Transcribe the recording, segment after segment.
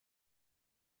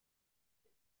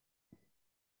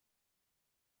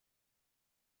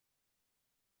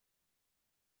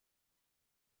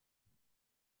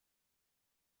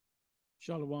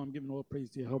Shalom, giving all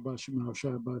praise to Yahawashi,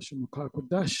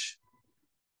 Qadash.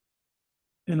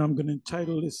 And I'm going to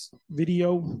entitle this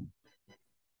video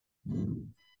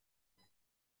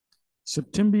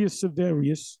Septimius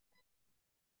Severus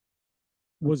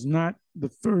was not the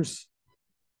first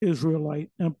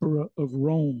Israelite emperor of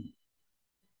Rome.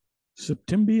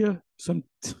 Septimius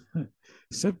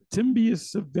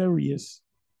Severus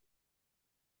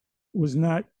was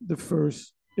not the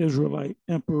first Israelite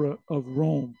emperor of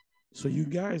Rome. So you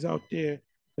guys out there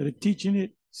that are teaching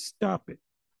it, stop it,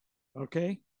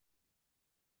 okay?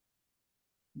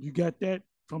 You got that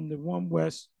from the One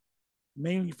West,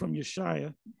 mainly from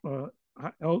Yeshaya,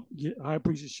 High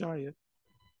Priest Yeshaya.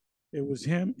 It was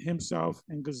himself,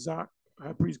 and Gazak,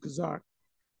 High Priest Gazak,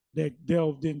 that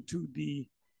delved into the,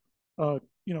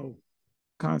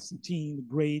 Constantine, the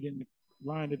grade and the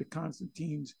line of the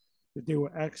Constantines, that they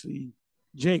were actually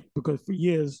Jake, because for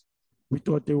years we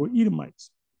thought they were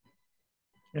Edomites.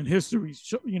 And history,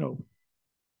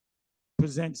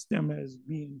 presents them as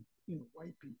being,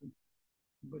 white people.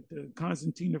 But the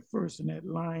Constantine I in that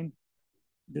line,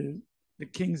 the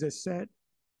kings that sat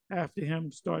after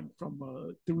him, starting from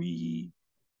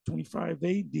 325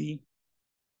 AD,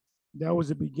 that was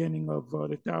the beginning of the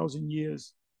 1,000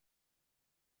 years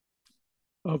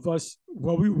of us.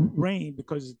 Well, we reigned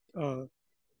because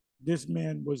this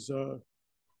man was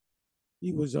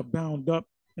he was bound up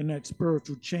in that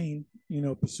spiritual chain,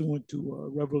 pursuant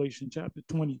to Revelation chapter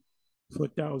 20 for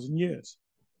 1,000 years.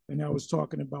 And I was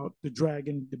talking about the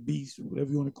dragon, the beast,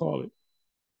 whatever you want to call it.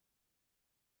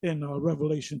 In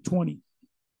Revelation 20,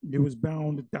 he was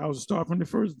bound 1,000, start from the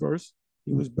first verse.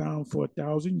 He was bound for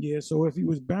 1,000 years. So if he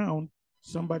was bound,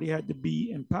 somebody had to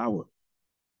be in power.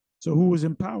 So who was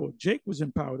in power? Jake was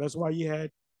in power. That's why you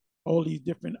had all these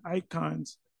different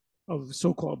icons of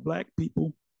so-called black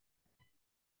people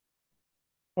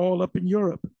all up in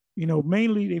Europe.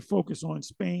 Mainly they focus on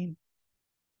Spain.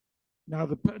 Now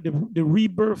the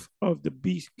rebirth of the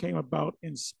beast came about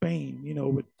in Spain,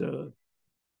 with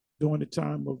during the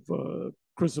time of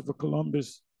Christopher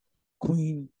Columbus,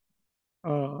 Queen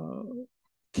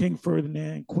King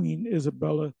Ferdinand, Queen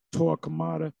Isabella,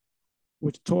 Torquemada,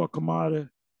 which Torquemada,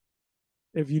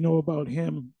 if you know about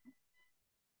him,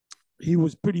 he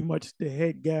was pretty much the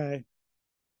head guy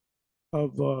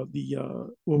of what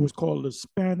was called the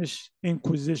Spanish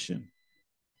Inquisition.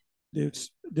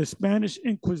 The Spanish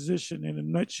Inquisition, in a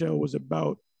nutshell, was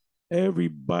about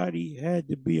everybody had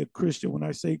to be a Christian. When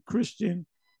I say Christian,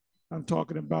 I'm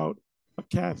talking about a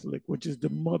Catholic, which is the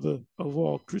mother of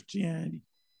all Christianity.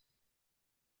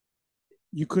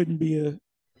 You couldn't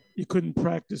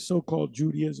practice so-called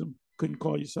Judaism, couldn't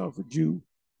call yourself a Jew.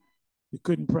 You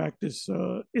couldn't practice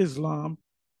Islam.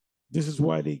 This is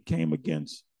why they came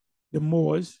against the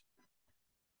Moors.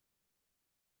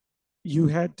 You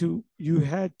had to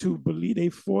believe, they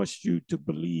forced you to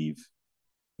believe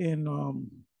in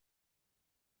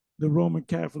the Roman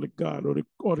Catholic God or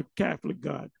the Catholic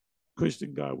God,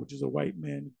 Christian God, which is a white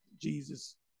man,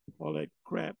 Jesus, all that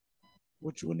crap.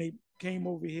 Which when they came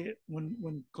over here,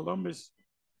 when Columbus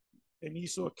and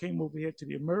Esau came over here to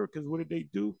the Americas, what did they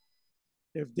do?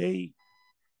 If the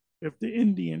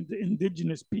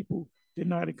indigenous people did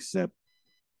not accept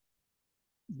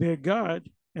their God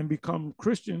and become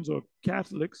Christians or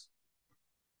Catholics,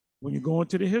 when you go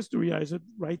into the history, I said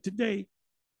right today,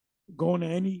 going to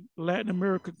any Latin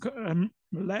American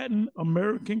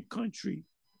country,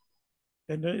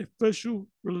 and the official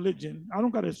religion, I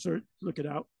don't got to search, look it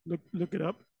up.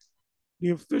 The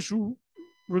official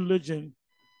religion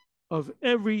of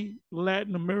every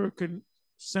Latin American,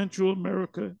 Central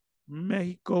America,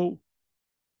 Mexico,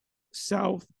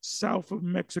 south of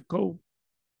Mexico,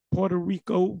 Puerto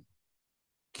Rico,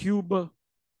 Cuba.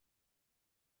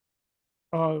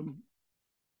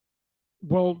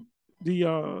 What's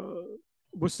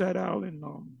that island?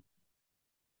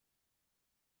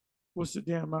 What's the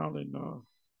damn island?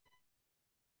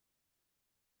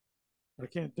 I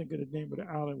can't think of the name of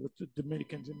the island with the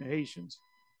Dominicans and the Haitians.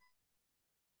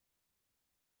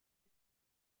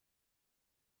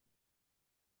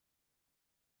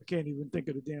 I can't even think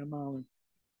of the damn island.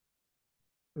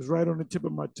 It's right on the tip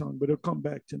of my tongue, but it'll come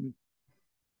back to me.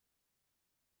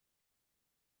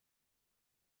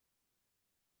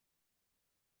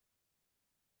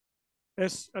 I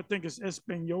think it's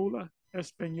Hispaniola.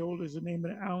 Hispaniola is the name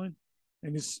of the island,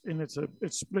 and it's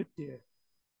split there.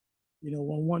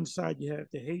 On one side you have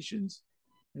the Haitians,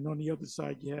 and on the other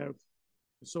side you have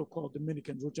the so-called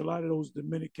Dominicans, which a lot of those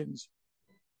Dominicans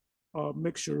are a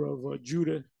mixture of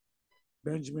Judah,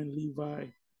 Benjamin, Levi,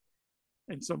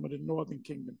 and some of the Northern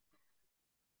Kingdom.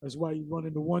 That's why you run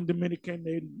into one Dominican,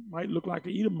 they might look like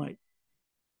an Edomite.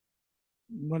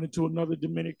 run into another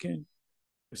Dominican.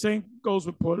 The same goes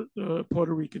with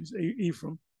Puerto Ricans,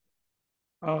 Ephraim.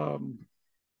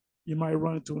 You might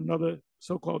run into another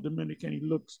so-called Dominican. He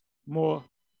looks more,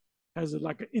 has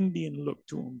like an Indian look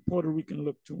to him, Puerto Rican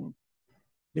look to him.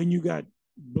 Then you got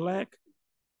black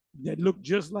that look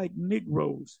just like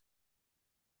Negroes,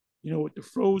 you know, with the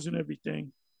froze and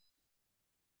everything.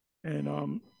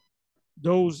 And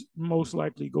those most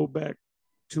likely go back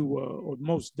to, or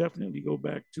most definitely go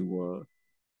back to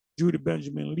Judah,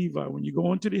 Benjamin, and Levi. When you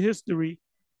go into the history,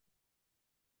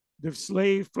 the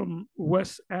slave from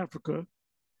West Africa,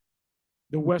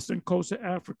 the western coast of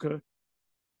Africa,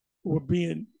 were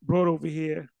being brought over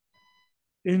here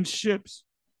in ships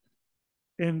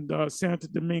in Santo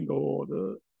Domingo, or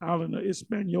the island of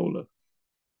Hispaniola.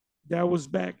 That was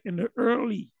back in the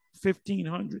early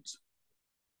 1500s,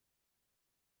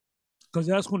 because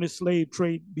that's when the slave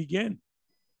trade began.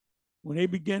 When they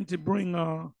began to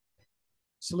bring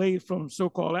slaves from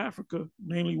so-called Africa,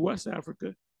 mainly West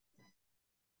Africa,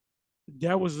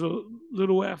 that was a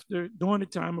little after, during the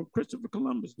time of Christopher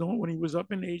Columbus, when he was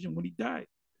up in Asia, when he died.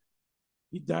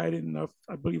 He died in,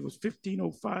 I believe it was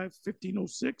 1505,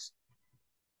 1506.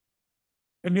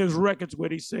 And there's records where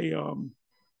they say all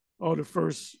the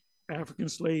first African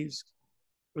slaves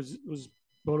was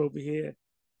brought over here.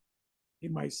 He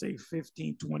might say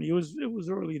 1520. It was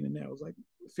earlier than that. It was like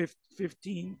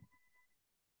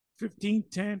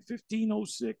 1510,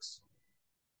 1506.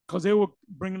 Because they were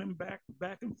bringing them back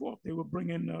and forth. They were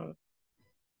bringing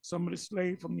some of the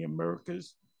slaves from the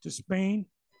Americas to Spain.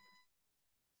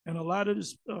 And a lot of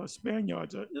the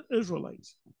Spaniards are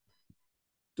Israelites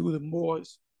through the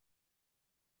Moors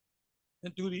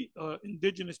and through the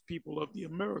indigenous people of the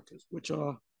Americas, which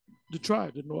are the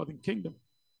tribe, the Northern Kingdom.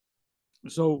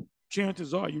 So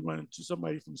chances are you run into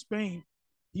somebody from Spain,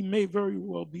 he may very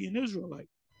well be an Israelite.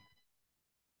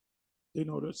 You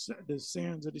know, the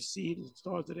sands of the sea, the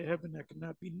stars of the heaven that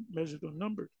cannot be measured or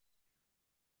numbered.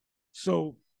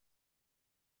 So,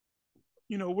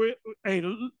 you know, we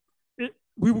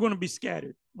were going to be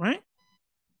scattered, right?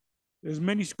 There's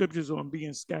many scriptures on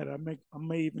being scattered. I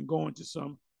may even go into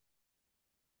some.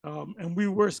 And we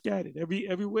were scattered.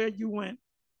 Everywhere you went,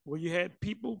 where you had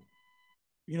people,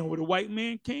 you know, where the white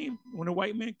man came, when the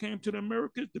white man came to the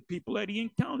Americas, the people that he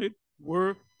encountered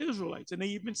were Israelites. And they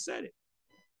even said it.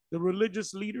 The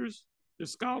religious leaders, the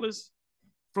scholars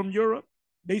from Europe,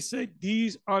 they said,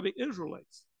 these are the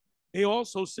Israelites. They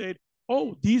also said,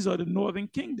 oh, these are the Northern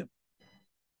Kingdom.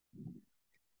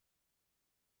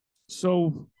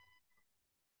 So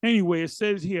anyway, it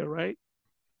says here, right?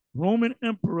 Roman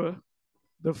emperor,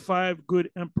 the 5 good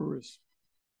emperors.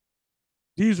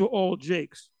 These were all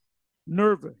Jakes.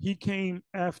 Nerva, he came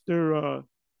after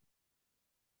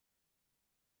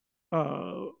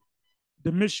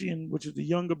Domitian, which is the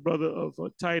younger brother of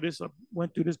Titus. I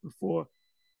went through this before.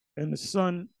 And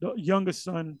the younger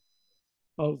son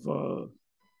of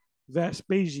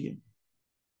Vespasian.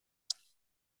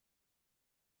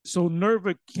 So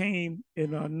Nerva came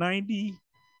in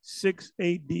 96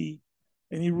 AD, and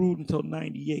he ruled until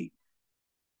 98.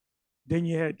 Then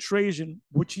you had Trajan,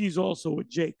 which he's also a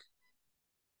Jake.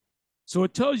 So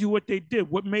it tells you what they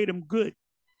did, what made them good.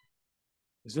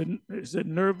 Is that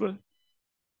Nerva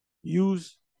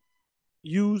used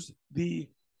the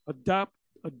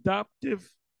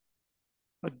adoptive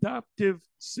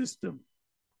system.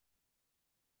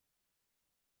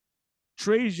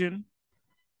 Trajan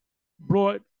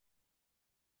brought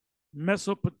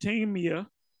Mesopotamia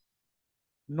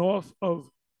north of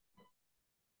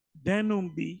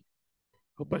Danube,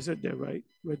 hope I said that right,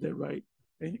 read that right,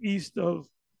 and east of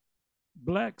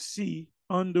Black Sea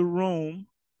under Rome.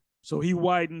 So he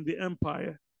widened the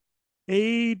empire.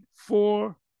 Aid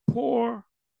for poor.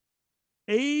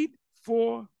 He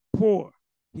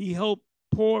helped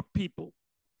poor people.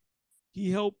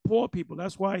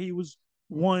 That's why he was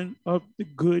one of the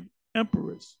good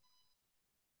emperors.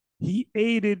 He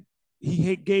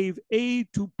gave aid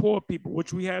to poor people,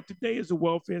 which we have today as a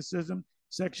welfare system,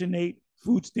 Section 8,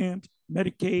 food stamps,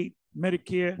 Medicaid,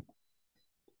 Medicare,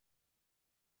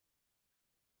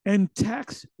 and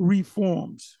tax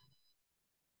reforms.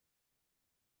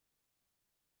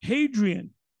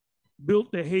 Hadrian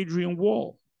built the Hadrian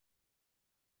Wall.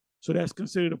 So that's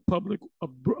considered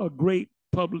a great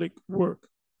public work.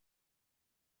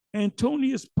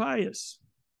 Antonius Pius,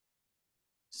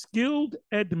 skilled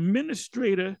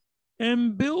administrator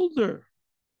and builder.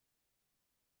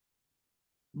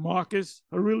 Marcus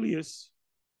Aurelius,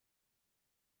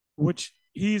 which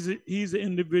he's an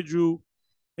individual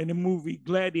in the movie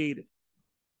Gladiator.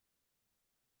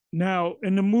 Now,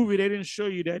 in the movie, they didn't show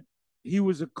you that he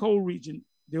was a co-regent.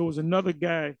 There was another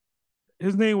guy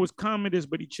his name was Commodus,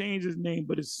 but he changed his name.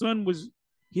 But his son was,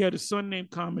 he had a son named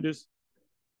Commodus,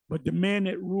 but the man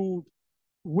that ruled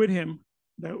with him,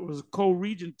 that was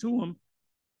co-regent to him,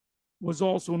 was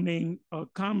also named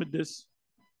Commodus.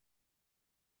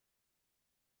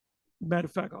 Matter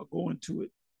of fact, I'll go into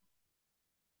it.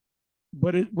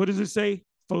 But what does it say?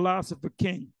 Philosopher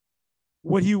king.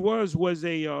 What he was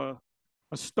a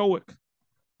Stoic.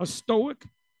 A Stoic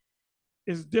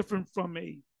is different from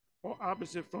or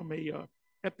opposite from a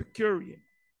Epicurean.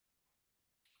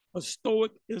 A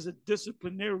Stoic is a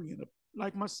disciplinarian,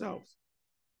 like myself.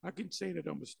 I can say that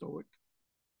I'm a Stoic.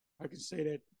 I can say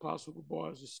that Apostle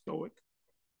Gabar is a Stoic.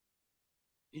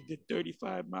 He did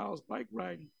 35 miles bike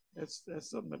riding. That's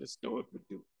something that a Stoic would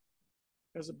do.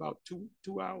 That's about two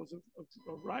hours of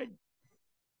riding.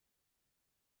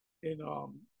 And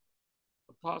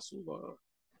Apostle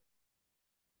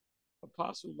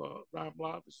Ram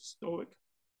Lab is a Stoic.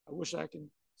 I wish I can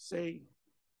say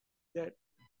that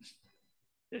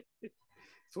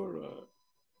for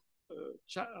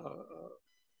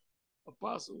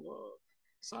Apostle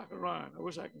Sakaran. I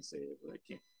wish I can say it, but I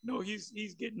can't. No, he's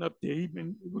getting up there.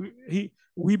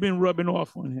 We've been rubbing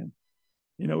off on him.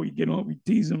 You know, we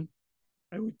tease him.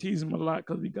 And we tease him a lot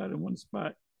because we got in one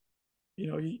spot. You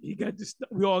know, he got this.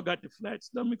 We all got the flat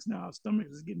stomachs now. Our stomach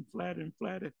is getting flatter and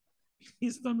flatter.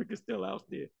 His stomach is still out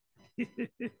there.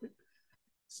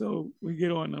 So we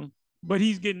get on him. But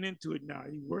he's getting into it now.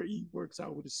 He works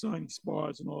out with his son. He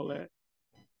spars and all that.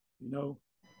 You know,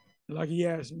 like he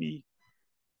asked me,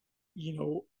 you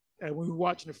know, and when we were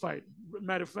watching the fight.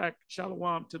 Matter of fact,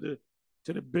 shalom to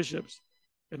the bishops,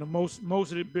 and most of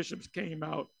the bishops came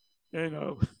out, and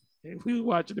we were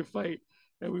watching the fight,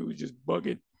 and we were just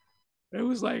bugging. It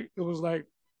was like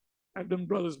them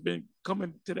brothers been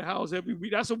coming to the house every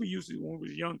week. That's what we used to do when we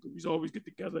was younger. We used to always get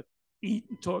together, eat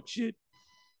and talk shit.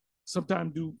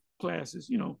 Sometimes do classes,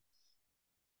 you know.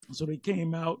 So they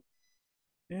came out,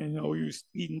 and you know, we was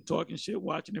eating, talking shit,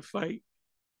 watching the fight,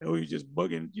 and we were just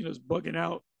bugging, you know, just bugging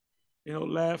out, you know,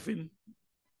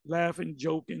 laughing,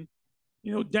 joking,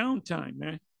 you know, downtime,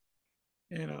 man.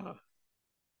 And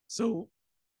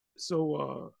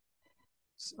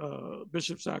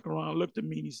Bishop Sakaran looked at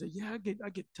me and he said, "Yeah, I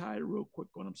get tired real quick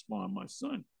when I'm sparring my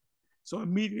son." So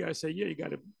immediately I said, "Yeah, you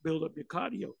got to build up your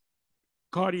cardio."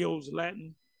 Cardio is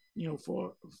Latin, you know,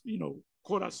 for, you know,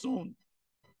 corazon.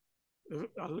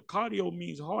 Cardio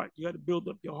means heart. You got to build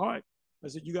up your heart. I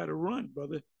said, "You got to run,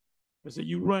 brother." I said,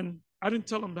 "You run." I didn't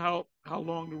tell him how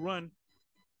long to run,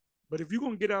 but if you're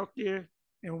gonna get out there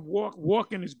and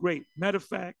walking is great. Matter of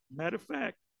fact,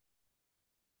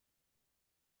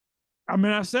 I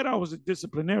mean, I said I was a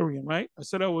disciplinarian, right? I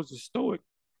said I was a Stoic,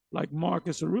 like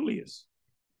Marcus Aurelius.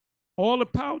 All the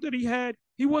power that he had,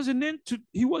 he wasn't into.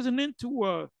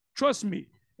 Trust me,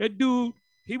 that dude.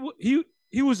 He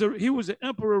was an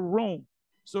emperor of Rome,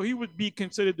 so he would be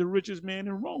considered the richest man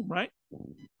in Rome, right?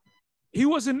 He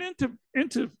wasn't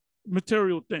into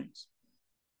material things.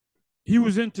 He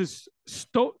was into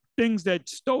things that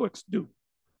Stoics do.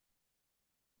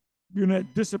 You know,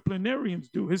 that disciplinarians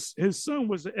do. His son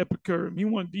was an Epicurean. He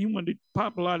wanted to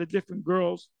pop a lot of different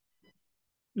girls,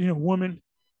 you know, women.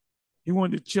 He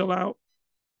wanted to chill out.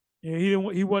 And he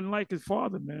wasn't like his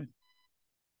father, man.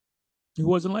 He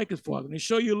wasn't like his father. And they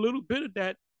show you a little bit of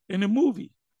that in the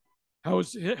movie. How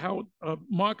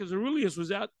Marcus Aurelius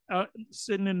was out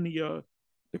sitting in the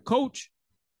coach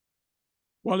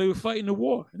while they were fighting the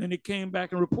war, and then they came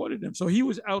back and reported them. So he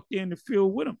was out there in the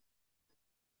field with them.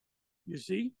 You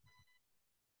see?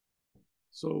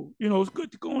 So, you know, it's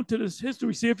good to go into this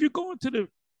history. See, if you go into the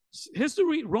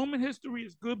history, Roman history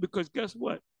is good because guess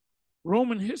what?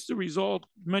 Roman history is all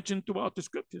mentioned throughout the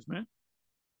scriptures, man.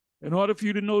 In order for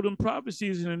you to know them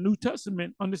prophecies in the New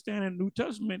Testament, understanding the New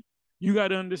Testament, you got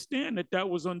to understand that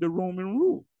was under Roman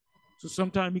rule. So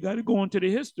sometimes you got to go into the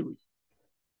history.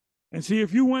 And see,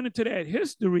 if you went into that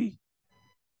history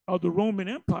of the Roman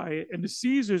Empire and the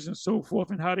Caesars and so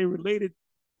forth and how they related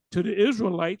to the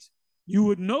Israelites, you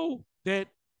would know that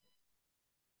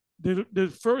the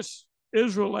first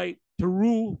Israelite to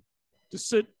rule, to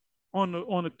sit on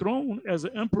the throne as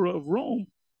an emperor of Rome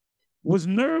was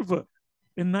Nerva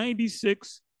in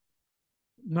 96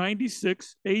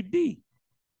 AD.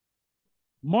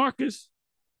 Marcus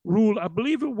ruled, I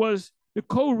believe it was the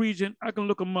co-regent, I can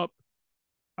look him up,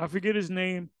 I forget his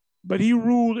name, but he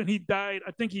ruled and he died.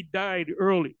 I think he died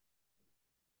early.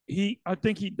 I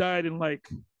think he died in I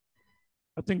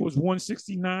think it was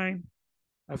 169.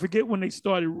 I forget when they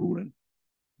started ruling,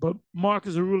 but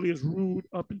Marcus Aurelius ruled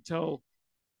up until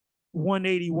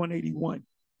 180, 181.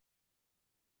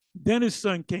 Then his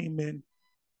son came in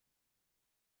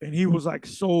and he was like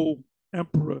sole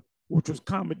emperor which was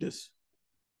Commodus.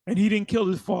 And he didn't kill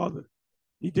his father.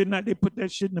 He did not. They put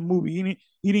that shit in the movie.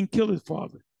 He didn't kill his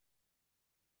father.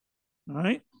 All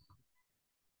right.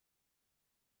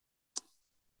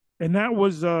 And that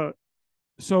was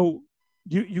so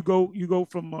you go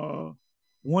from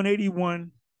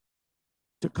 181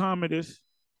 to Commodus,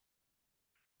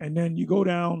 and then you go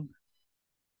down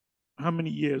how many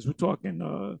years? We're talking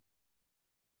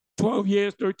 12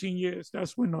 years, 13 years.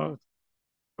 That's when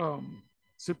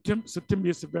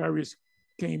Septimius Severus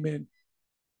came in.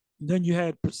 And then you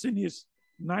had Pessinus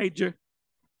Niger.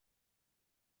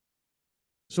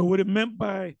 So what it meant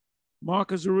by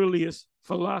Marcus Aurelius,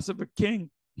 philosopher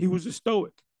king, he was a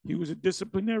Stoic. He was a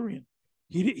disciplinarian.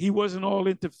 He wasn't all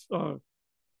into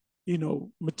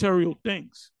material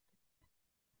things.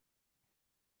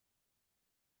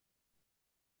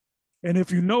 And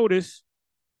if you notice,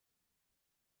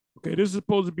 okay, this is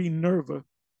supposed to be Nerva,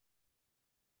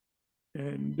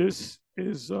 and this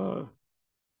is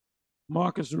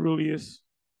Marcus Aurelius.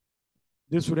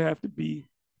 This would have to be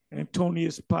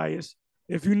Antonius Pius.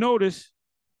 If you notice,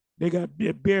 they're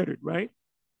bearded, right?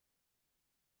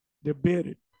 They're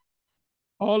bearded.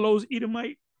 All those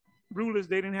Edomite rulers,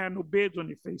 they didn't have no beards on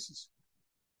their faces.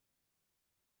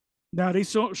 Now they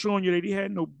showing you that he had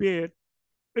no beard.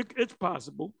 It's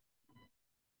possible.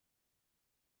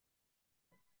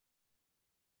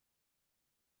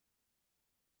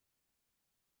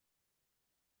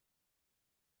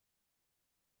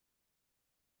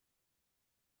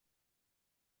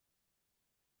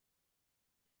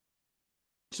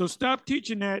 So stop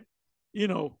teaching that,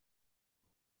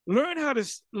 learn how to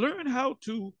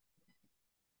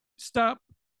stop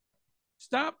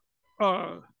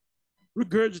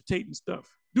regurgitating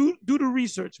stuff. Do the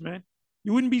research, man.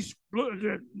 You wouldn't be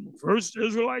first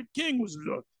Israelite king was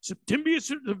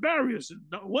Septimius Severus in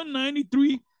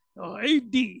 193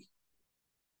 AD.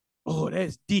 Oh,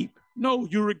 that's deep. No,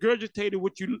 you regurgitated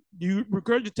you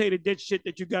regurgitated that shit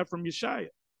that you got from Yeshaya.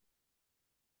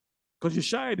 Because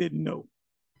Yeshaya didn't know.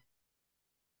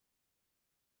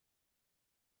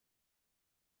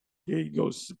 There you go,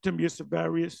 Septimius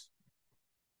Severus,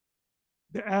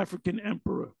 the African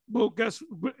emperor. Well, guess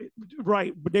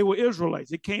right, but they were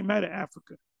Israelites. They came out of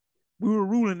Africa. We were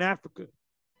ruling Africa.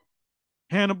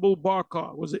 Hannibal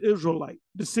Barca was an Israelite.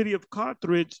 The city of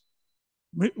Carthage,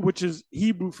 which is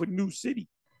Hebrew for new city.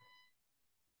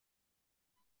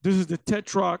 This is the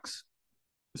Tetrarchs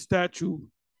statue.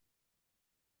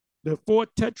 The four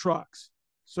Tetrarchs.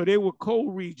 So they were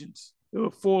co-regents. There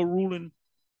were four ruling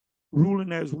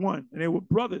as one, and they were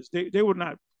brothers. They were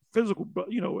not physical,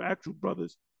 actual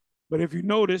brothers. But if you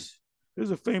notice,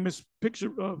 there's a famous picture.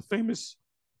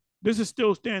 This is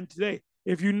still standing today.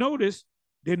 If you notice,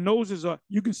 their noses are.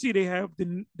 You can see they have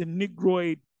the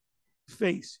Negroid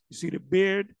face. You see the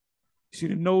beard. You see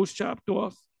the nose chopped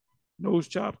off. Nose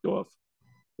chopped off.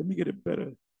 Let me get a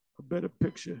better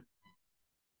picture.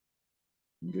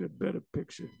 Let me get a better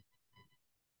picture.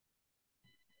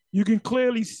 You can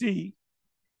clearly see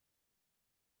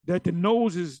that the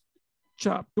nose is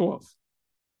chopped off.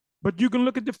 But you can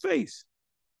look at the face.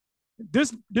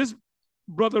 This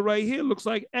brother right here looks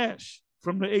like Ash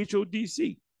from the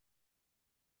HODC.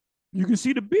 You can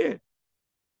see the beard.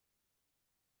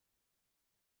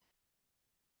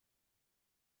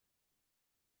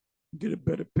 Get a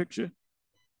better picture.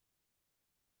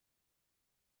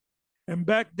 And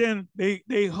back then,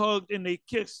 they hugged and they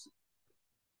kissed.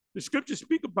 The scriptures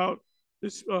speak about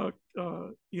this.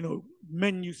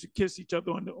 Men used to kiss each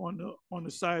other on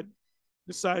the side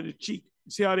of the cheek.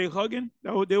 You see how they hugging?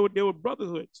 They were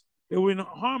brotherhoods. They were in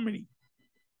harmony.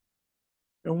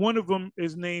 And one of them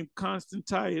is named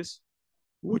Constantius,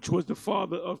 which was the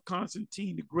father of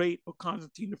Constantine the Great or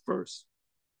Constantine the First.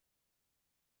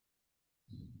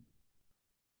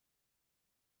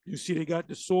 You see, they got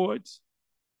the swords.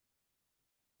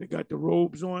 They got the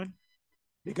robes on.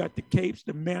 They got the capes,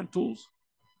 the mantles.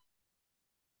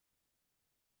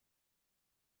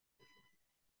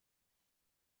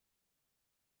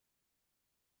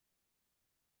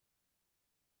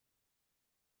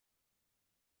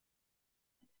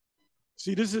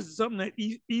 See, this is something that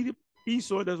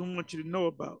Esau doesn't want you to know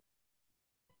about.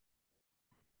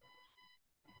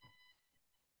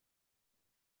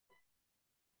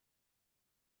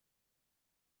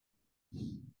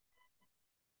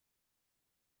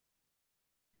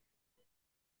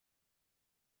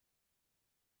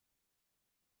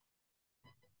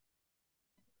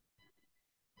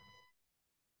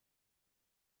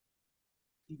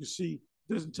 You can see,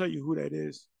 it doesn't tell you who that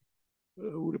is,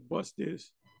 who the bust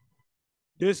is.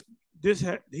 He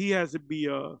has to be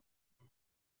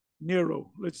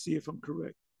Nero. Let's see if I'm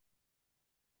correct.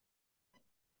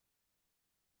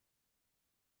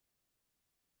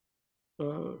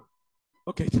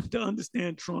 okay, to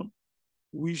understand Trump,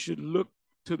 we should look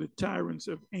to the tyrants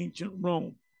of ancient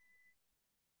Rome.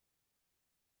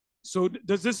 So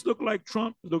does this look like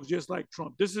Trump? It looks just like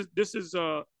Trump. This is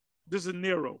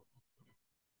Nero.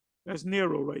 That's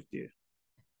Nero right there.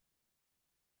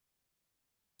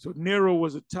 So Nero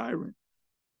was a tyrant.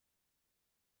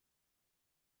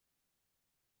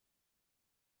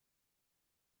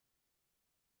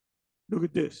 Look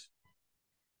at this.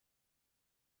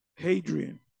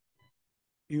 Hadrian,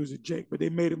 he was a Jake, but they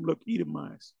made him look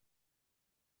Edomized.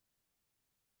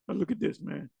 Now look at this,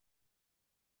 man.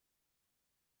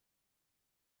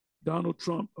 Donald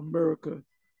Trump, America,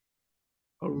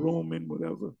 a Roman,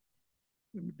 whatever.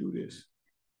 Let me do this.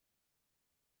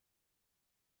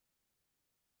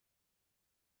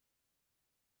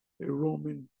 A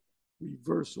Roman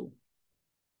reversal.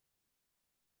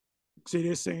 See,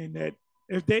 they're saying that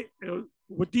if they,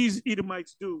 what these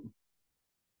Edomites do,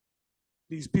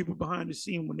 these people behind the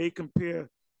scene, when they compare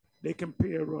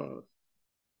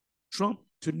Trump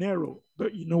to Nero.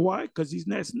 But you know why? Because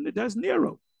that's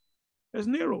Nero. That's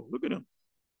Nero. Look at him.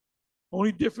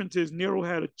 Only difference is Nero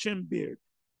had a chin beard,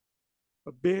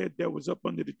 a beard that was up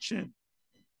under the chin.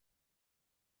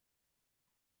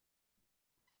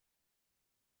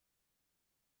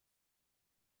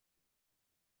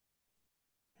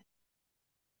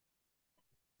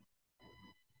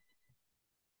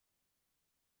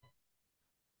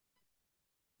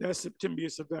 That's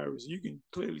Septimius Severus. You can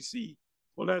clearly see.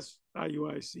 Well, that's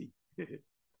IUIC.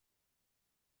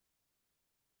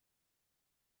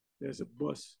 There's a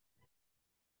bus.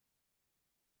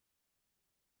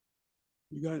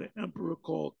 You got an emperor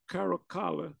called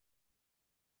Caracalla.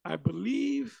 I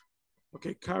believe,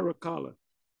 okay, Caracalla.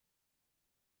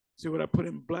 See what I put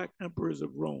in Black Emperors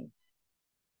of Rome.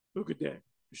 Look at that,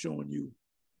 showing you.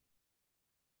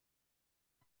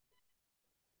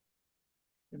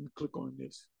 Let me click on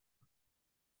this.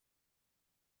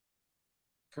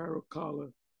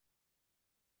 Caracalla.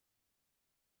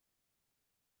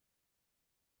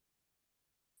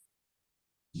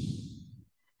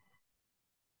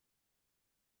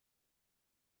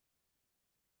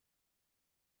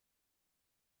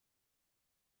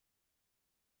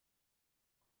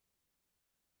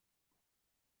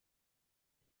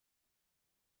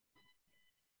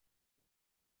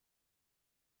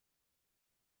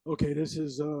 Okay, this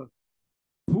is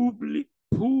Publius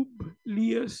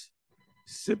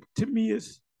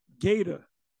Septimius Gator.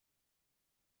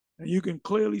 And you can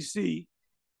clearly see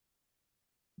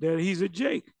that he's a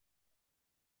Jake.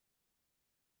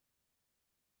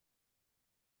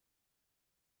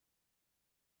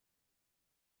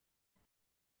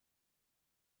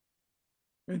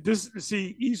 And this,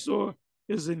 see, Esau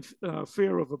is in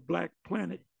fear of a black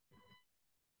planet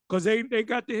because they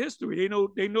got the history.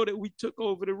 They know that we took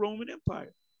over the Roman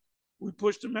Empire. We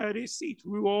pushed them out of their seats.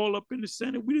 We were all up in the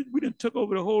Senate. We didn't took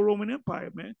over the whole Roman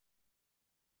Empire, man.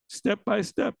 Step by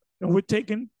step, and we're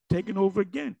taking over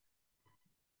again.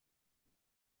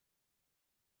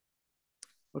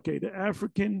 Okay, the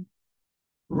African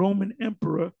Roman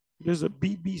Emperor. There's a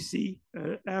BBC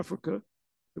Africa.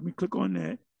 Let me click on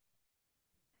that.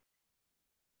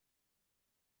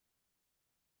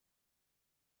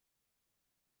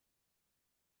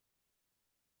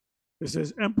 It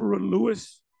says Emperor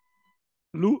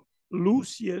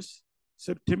Lucius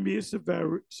Septimius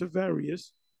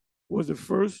Severus was the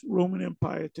first Roman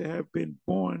Empire to have been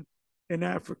born in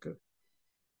Africa.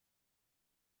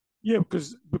 Yeah,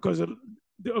 because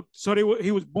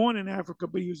he was born in Africa,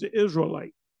 but he was an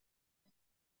Israelite.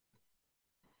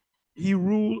 He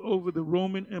ruled over the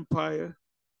Roman Empire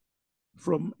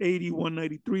from AD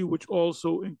 193, which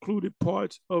also included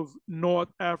parts of North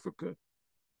Africa.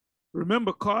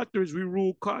 Remember, Carthage, we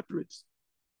ruled Carthage.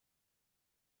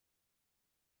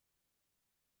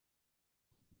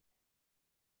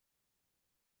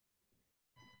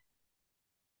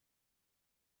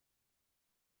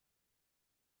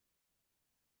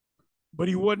 But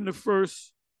he wasn't the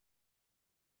first.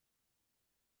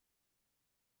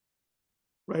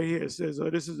 Right here, it says,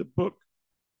 this is a book,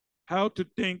 How to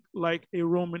Think Like a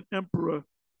Roman Emperor,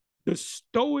 the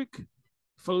Stoic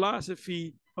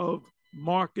Philosophy of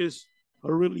Marcus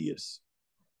Aurelius.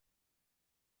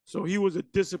 So he was a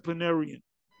disciplinarian.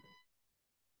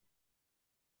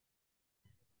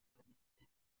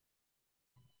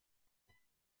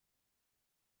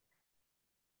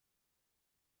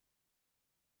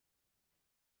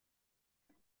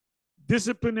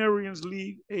 Disciplinarians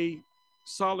lead a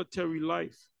solitary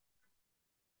life.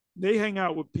 They hang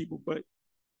out with people, but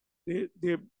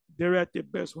they're at their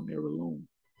best when they're alone.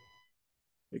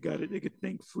 They got it. They could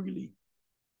think freely.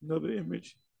 Another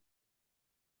image.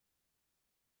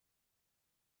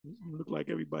 Look like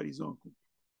everybody's uncle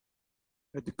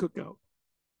at the cookout.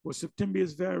 Was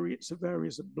Septimius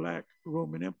Severus a black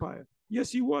Roman Empire? Yes,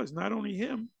 he was. Not only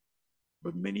him,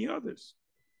 but many others.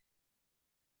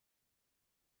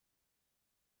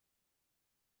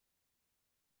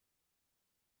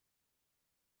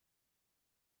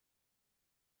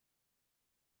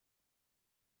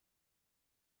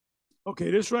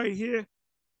 Okay, this right here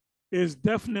is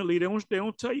definitely, they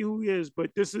don't tell you who he is,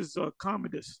 but this is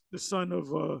Commodus, the son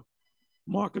of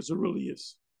Marcus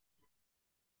Aurelius.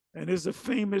 And there's a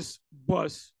famous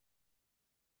bust.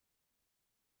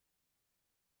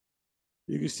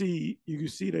 You can see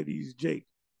that he's Jake.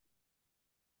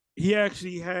 He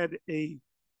actually had a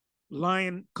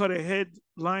lion, cut a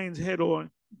lion's head on,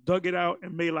 dug it out,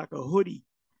 and made like a hoodie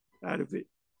out of it.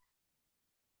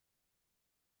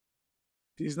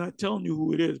 He's not telling you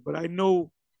who it is, but I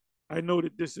know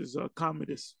that this is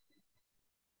Commodus.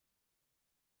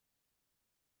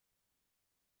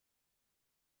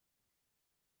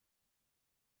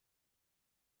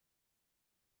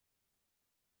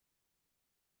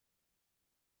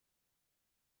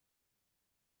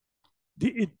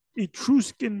 The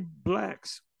Etruscan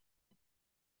blacks.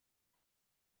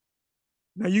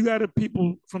 Now you got a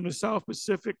people from the South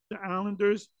Pacific, the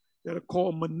islanders, that are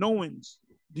called Minoans.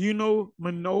 Do you know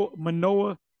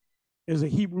Manoah is a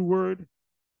Hebrew word?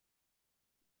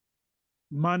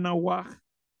 Manawach,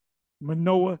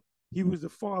 Manoah. He was the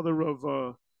father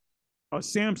of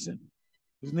Samson.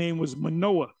 His name was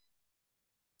Manoah.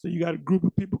 So you got a group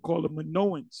of people called the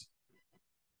Minoans.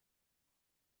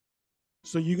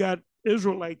 So you got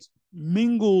Israelites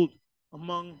mingled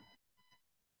among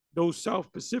those South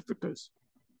Pacificans.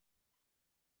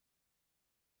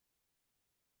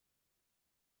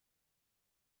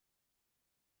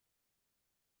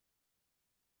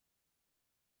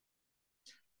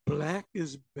 Black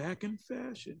is back in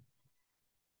fashion.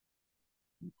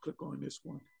 Click on this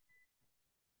one.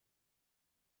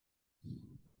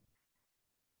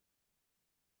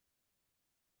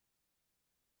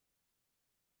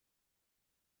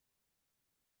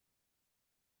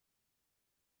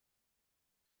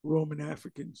 Roman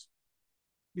Africans.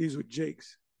 These were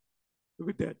Jakes. Look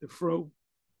at that, the fro.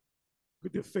 Look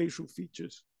at their facial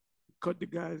features. Cut the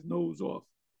guy's nose off.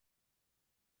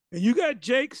 And you got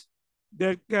Jakes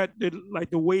that got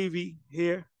like the wavy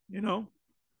hair, you know.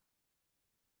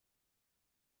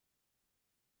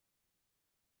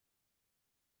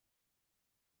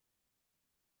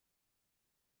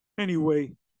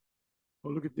 Anyway, oh,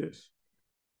 look at this.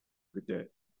 Look at that.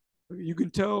 You can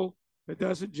tell that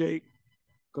that's a Jake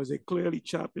because they clearly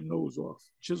chopped the nose off,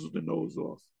 chiseled the nose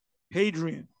off.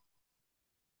 Hadrian,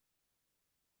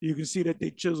 you can see that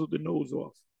they chiseled the nose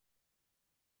off.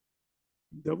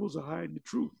 Devils are hiding the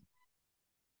truth.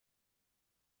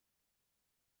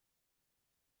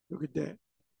 Look at that.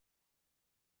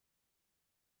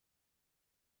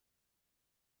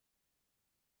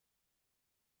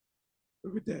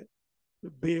 Look at that.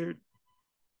 The beard,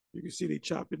 you can see they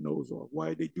chopped the nose off. Why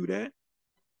did they do that?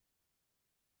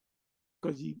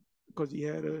 Because he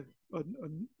had a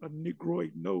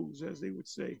negroid nose, as they would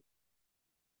say.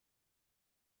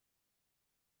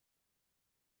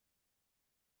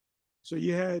 So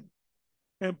you had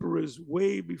emperors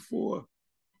way before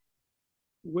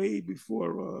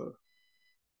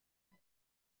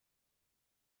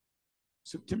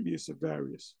Septimius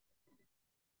Severus.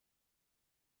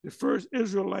 The first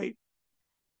Israelite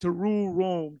to rule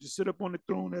Rome, to sit up on the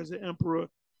throne as an emperor,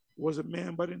 was a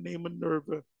man by the name of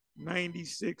Nerva,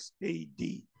 96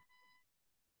 AD.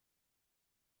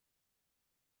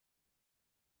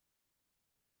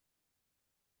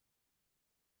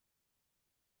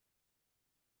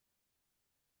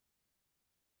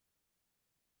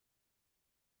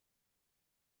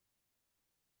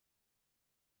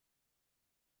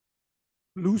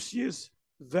 Lucius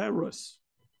Verus.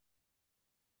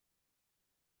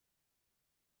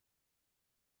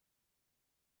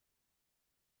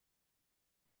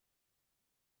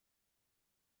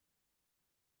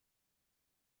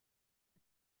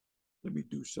 Let me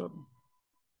do something.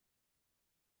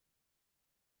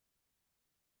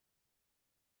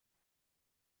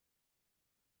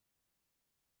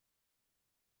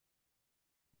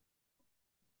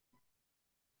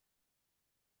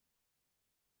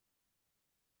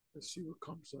 Let's see what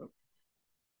comes up.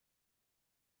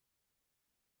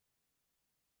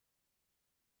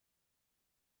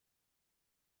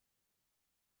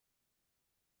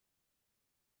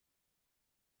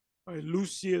 All right,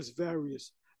 Lucius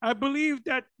Verus. I believe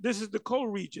that this is the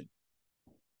co-region.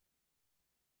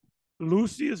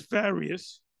 Lucius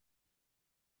Verus –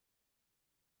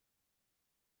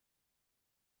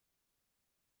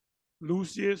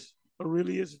 Lucius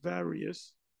Aurelius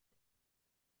Varius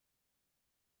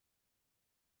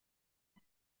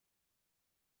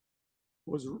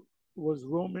was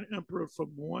Roman emperor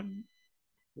from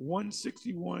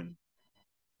 161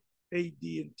 AD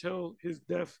until his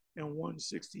death in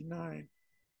 169.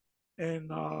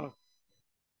 And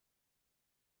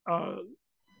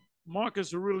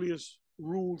Marcus Aurelius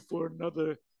ruled for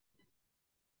another,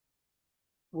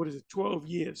 12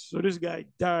 years. So this guy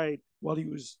died while he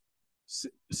was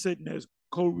sitting as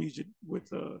co-regent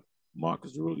with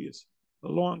Marcus Aurelius,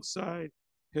 alongside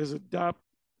his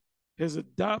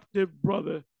adoptive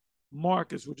brother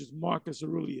Marcus, which is Marcus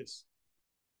Aurelius.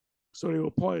 So they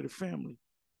were part of the family.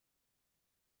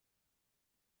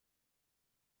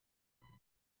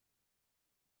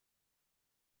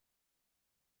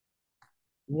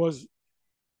 Was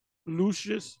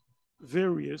Lucius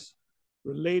Varius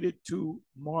related to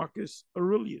Marcus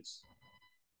Aurelius?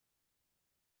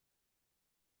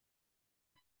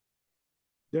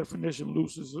 Definition: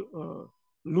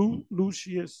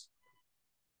 Lucius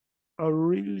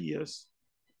Aurelius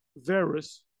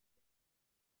Verus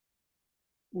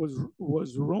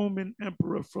was Roman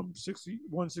emperor from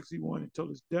 161 until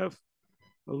his death,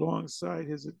 alongside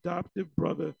his adoptive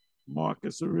brother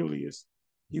Marcus Aurelius.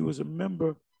 He was a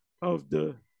member of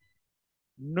the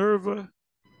Nerva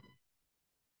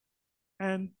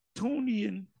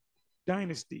Antonian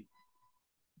dynasty,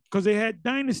 because they had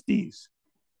dynasties.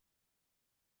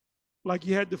 Like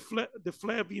you had the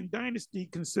Flavian dynasty,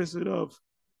 consisted of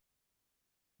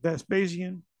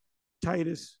Vespasian,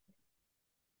 Titus,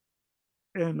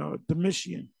 and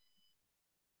Domitian.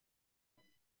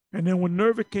 And then when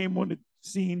Nerva came on the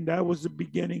scene, that was the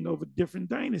beginning of a different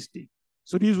dynasty.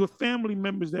 So these were family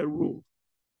members that ruled.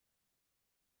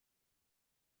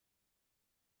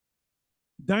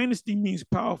 Dynasty means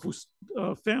powerful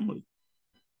family.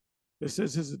 It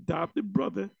says his adopted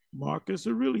brother, Marcus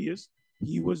Aurelius,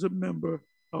 he was a member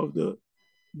of the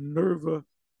Nerva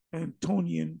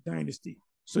Antonian dynasty.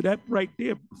 So that right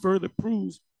there further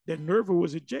proves that Nerva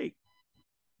was a Jake,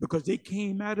 because they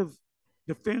came out of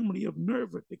the family of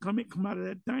Nerva. They come out of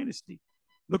that dynasty.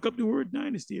 Look up the word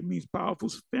dynasty. It means powerful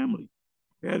family.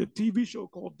 They had a TV show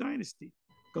called Dynasty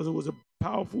because it was a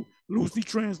powerful, loosely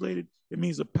translated, it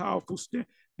means a powerful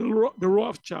The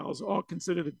Rothschilds are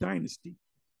considered a dynasty.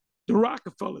 The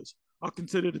Rockefellers are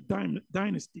considered a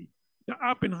dynasty. The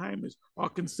Oppenheimers are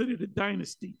considered a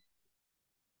dynasty.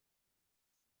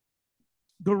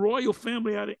 The royal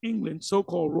family out of England,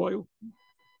 so-called royal,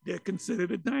 they're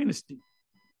considered a dynasty.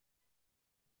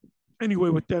 Anyway,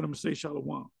 with that, I'm going to say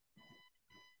shalom.